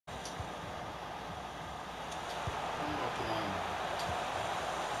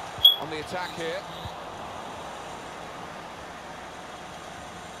the attack here.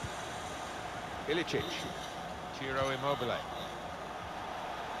 Ilicic. Ciro Immobile.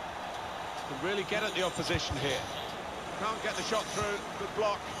 Can really get at the opposition here. Can't get the shot through. Good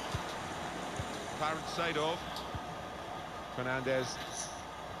block. Clarence Seedorf. Fernandes.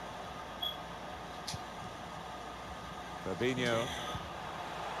 Fabinho.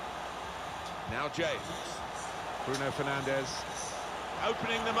 Now James. Bruno Fernandes.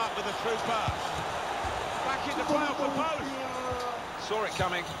 Opening them up with a through pass. Back into play off the post. Saw it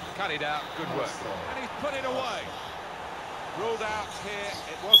coming, cut it out, good work. And he's put it away. Ruled out here,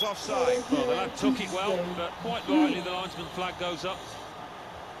 it was offside. Well, the lad took it well, but quite rightly the linesman flag goes up.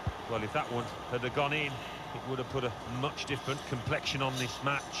 Well, if that one had gone in, it would have put a much different complexion on this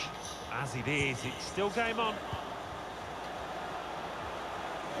match. As it is, it's still game on.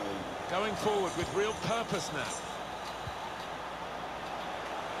 Going forward with real purpose now.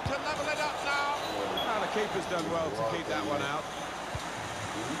 To level it up now. Oh, the keeper's done well to keep that one out.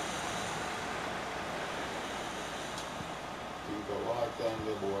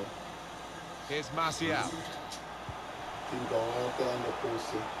 Here's Martial.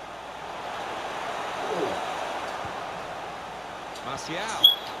 Martial.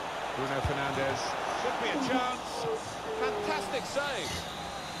 Bruno Fernandes. Should be a chance. Fantastic save.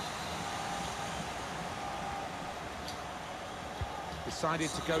 Decided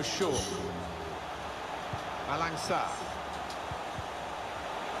to go short. Malang Sarr.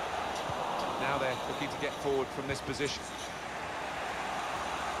 Now they're looking to get forward from this position.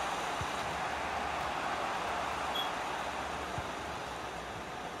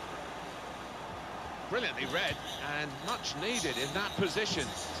 Brilliantly read and much needed in that position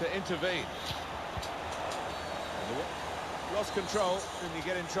to intervene. Lost control and you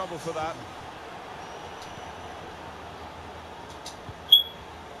get in trouble for that.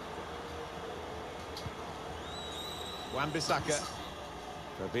 Wan-Bissaka,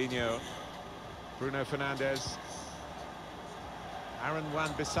 Fabinho, Bruno Fernandes, Aaron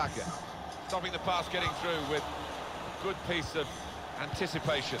Wan-Bissaka. Stopping the pass getting through with a good piece of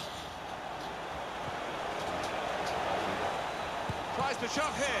anticipation. Tries the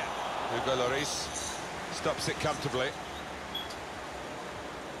shot here. Hugo Lloris stops it comfortably.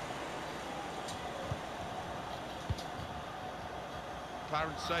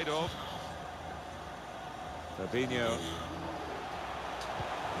 Clarence Seedorf. Fabinho.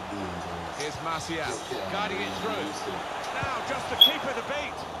 Here's Martial, guiding it through. Now just the keeper to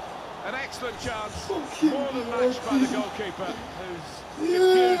beat. An excellent chance, more than matched by the goalkeeper, who's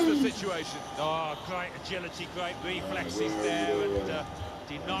diffused the situation. Oh, great agility, great reflexes there, and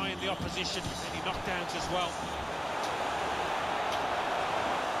denying the opposition any knockdowns as well.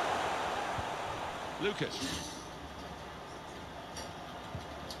 Lucas.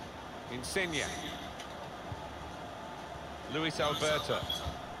 Insigne. Luis Alberto.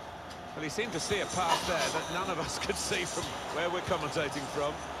 Well, he seemed to see a pass there that none of us could see from where we're commentating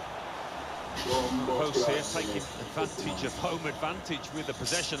from. Post here taking advantage of home advantage with the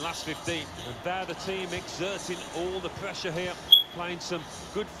possession last 15. And there the team exerting all the pressure here, playing some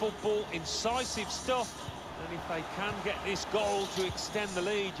good football, incisive stuff. And if they can get this goal to extend the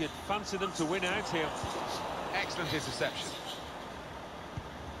lead, you'd fancy them to win out here. Excellent interception.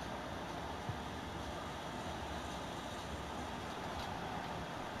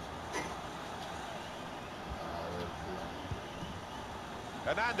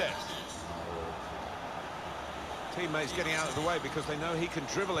 Hernandez. Teammates getting out of the way because they know he can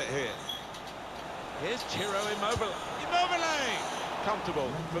dribble it here. Here's Ciro Immobile. Comfortable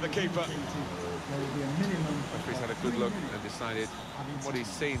for the keeper. Referee's had a good look and decided what he's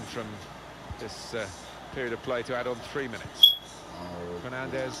seen from this period of play to add on 3 minutes.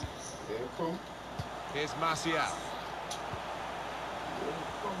 Fernandes. Here's Martial.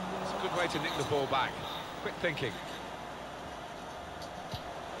 It's a good way to nick the ball back. Quick thinking.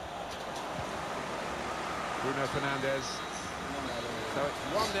 Bruno Fernandes. So it's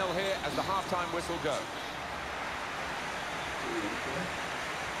 1-0 here as the half-time whistle goes.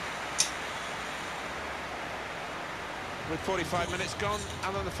 With 45 minutes gone,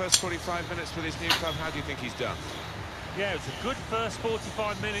 Alan, the first 45 minutes with his new club, how do you think he's done? Yeah, it was a good first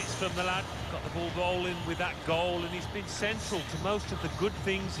 45 minutes from the lad. Got the ball rolling with that goal, and he's been central to most of the good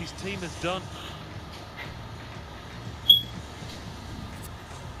things his team has done.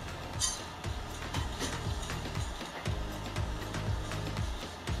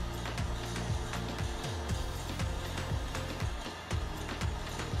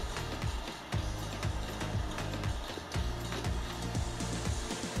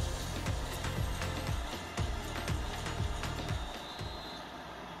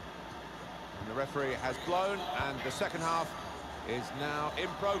 referee has blown, and the second half is now in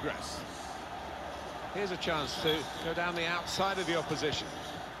progress. Here's a chance to go down the outside of the opposition.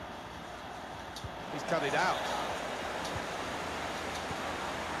 He's cut it out.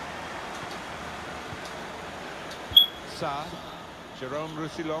 Sarr, Jerome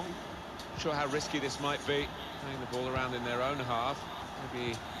Roussillon. Not sure how risky this might be, playing the ball around in their own half.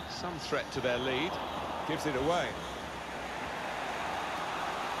 Maybe some threat to their lead. Gives it away.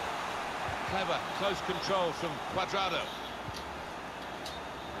 Clever, close control from Cuadrado.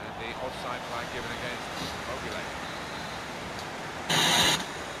 And the offside flag given against Mobile.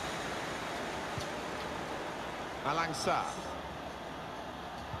 Malang Sarr.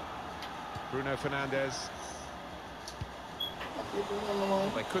 Bruno Fernandes.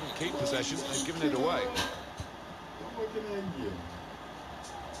 They couldn't keep possession, they've given it away.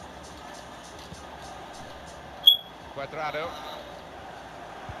 Cuadrado.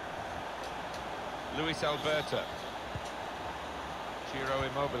 Luis Alberto. Ciro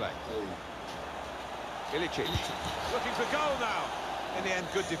Immobile. Ilicic. Looking for goal now. In the end,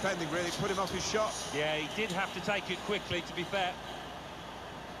 good defending, really. Put him off his shot. Yeah, he did have to take it quickly, to be fair.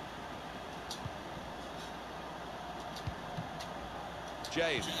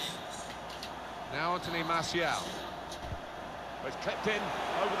 James. Now Anthony Martial. It's clipped in,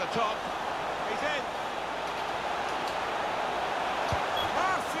 over the top. He's in.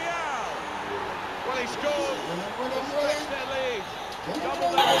 Martial! Well, he scored. Stretched their lead.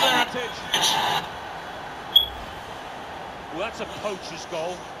 Double their advantage. Well, that's a poacher's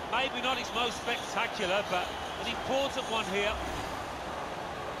goal. Maybe not his most spectacular, but an important one here.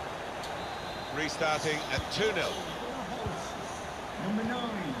 Restarting at 2-0. Number 9,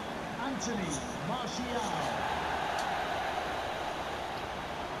 Anthony Martial.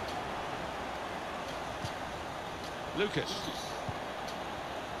 Lucas.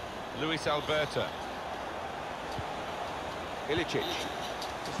 Luis Alberto. Ilicic.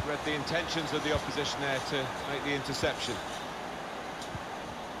 Just read the intentions of the opposition there to make the interception.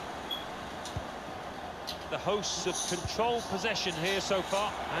 The hosts have controlled possession here so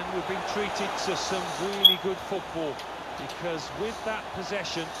far, and we've been treated to some really good football, because with that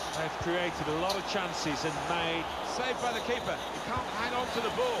possession they've created a lot of chances and made... Saved by the keeper. He can't hang on to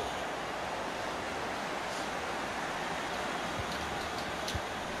the ball.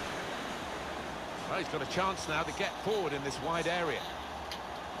 Well, he's got a chance now to get forward in this wide area.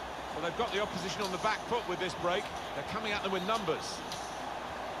 Well, they've got the opposition on the back foot with this break. They're coming at them with numbers.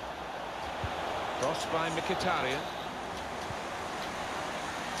 Crossed by Mkhitaryan.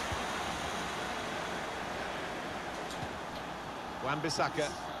 Wan-Bissaka.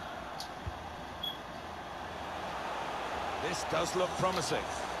 This does look promising.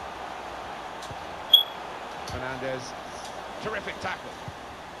 Fernandes. Terrific tackle.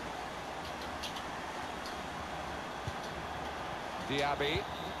 Diaby.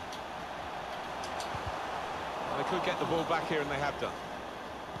 Well, they could get the ball back here, and they have done.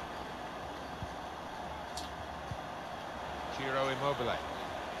 Ciro Immobile.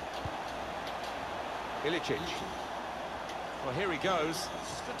 Ilicic. Well, here he goes.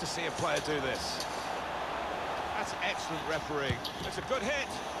 It's good to see a player do this. That's excellent refereeing. It's a good hit.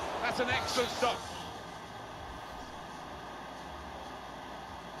 That's an excellent stop.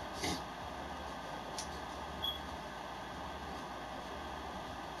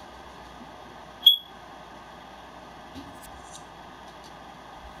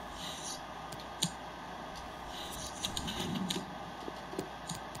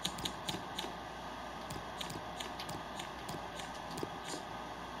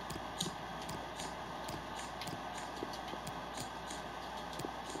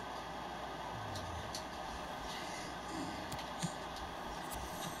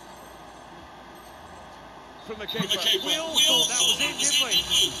 From the keeper. We all thought that was it, didn't we?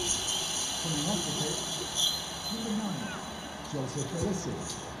 Coming off the pitch, number 9, Joseph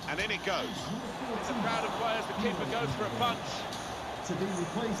Ellis. And in it goes. It's a crowd of players. The keeper goes for a punch. To be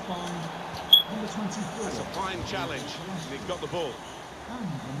replaced by number 24. That's a fine challenge. And he's got the ball. And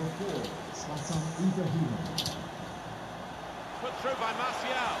number 4, Zlatan Ibrahimovic. Put through by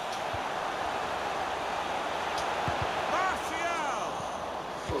Martial. Martial!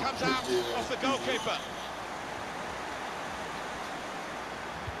 It comes out off the goalkeeper.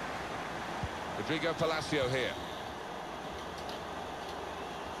 Rodrigo Palacio here.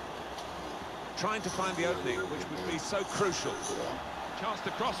 Trying to find the opening, which would be so crucial. Chance to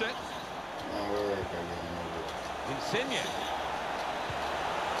cross it. Insigne.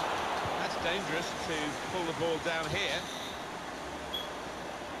 That's dangerous to pull the ball down here.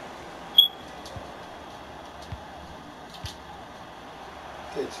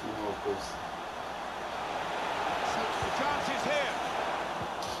 chances here.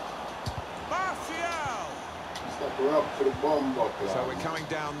 Martial! So we're coming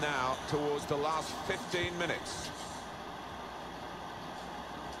down now towards the last 15 minutes.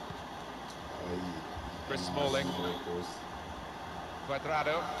 Chris Smalling.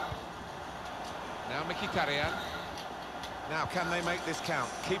 Cuadrado. Now Mkhitaryan. Now, can they make this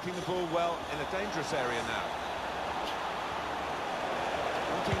count? Keeping the ball well in a dangerous area now.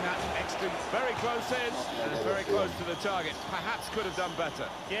 Wanting that extra, very close in, and very close to the target. Perhaps could have done better.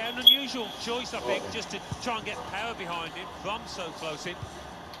 Yeah, an unusual choice, I think, just to try and get power behind him from so close in.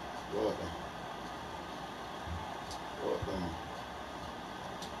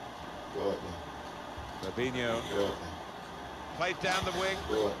 Fabinho played down the wing,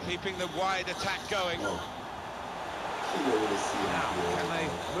 keeping the wide attack going. Now, can they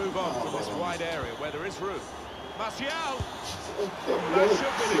move on from this wide area where there is room? Martial! That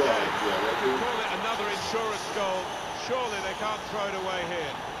should be the game. You call it another insurance goal. Surely they can't throw it away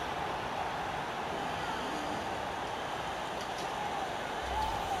here.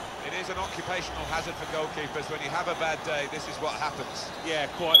 It is an occupational hazard for goalkeepers. When you have a bad day, this is what happens.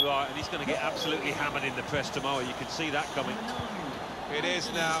 Yeah, quite right, and he's going to get absolutely hammered in the press tomorrow. You can see that coming. It is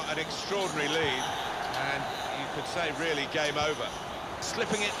now an extraordinary lead, and you could say really game over.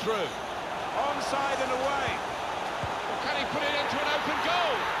 Slipping it through. Onside and away. Or can he put it into an open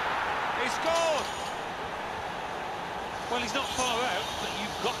goal? He scored! Well, he's not far out, but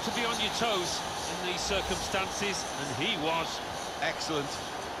you've got to be on your toes in these circumstances, and he was. Excellent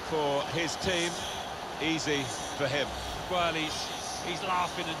for his team, easy for him. Well, he's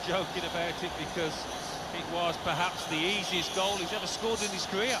laughing and joking about it because it was perhaps the easiest goal he's ever scored in his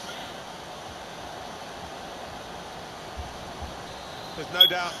career. There's no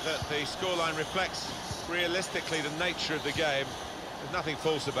doubt that the scoreline reflects realistically the nature of the game. There's nothing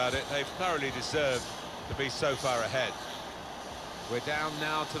false about it. They've thoroughly deserved to be so far ahead. We're down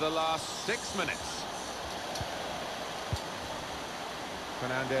now to the last 6 minutes.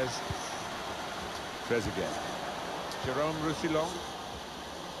 Fernandez, Trezeguet, Jerome Roussillon,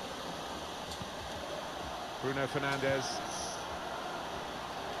 Bruno Fernandez.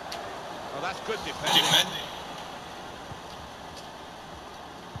 Oh, that's good defending.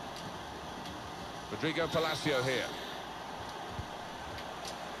 Rodrigo Palacio here.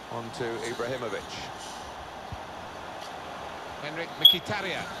 On to Ibrahimovic. Henrik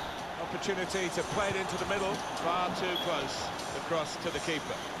Mkhitaryan. Opportunity to play it into the middle, far too close across to the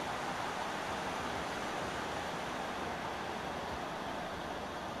keeper.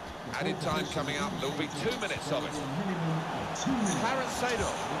 Added time coming up, there will be 2 minutes of it. Clarence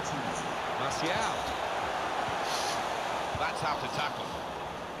Seedorf. Martial. That's how to tackle.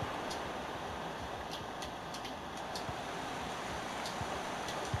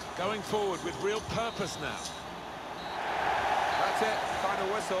 Going forward with real purpose now. That's it, final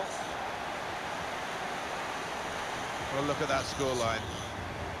whistle. Well, look at that scoreline,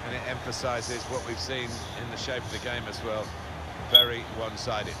 and it emphasises what we've seen in the shape of the game as well. Very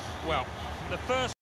one-sided. Well, the first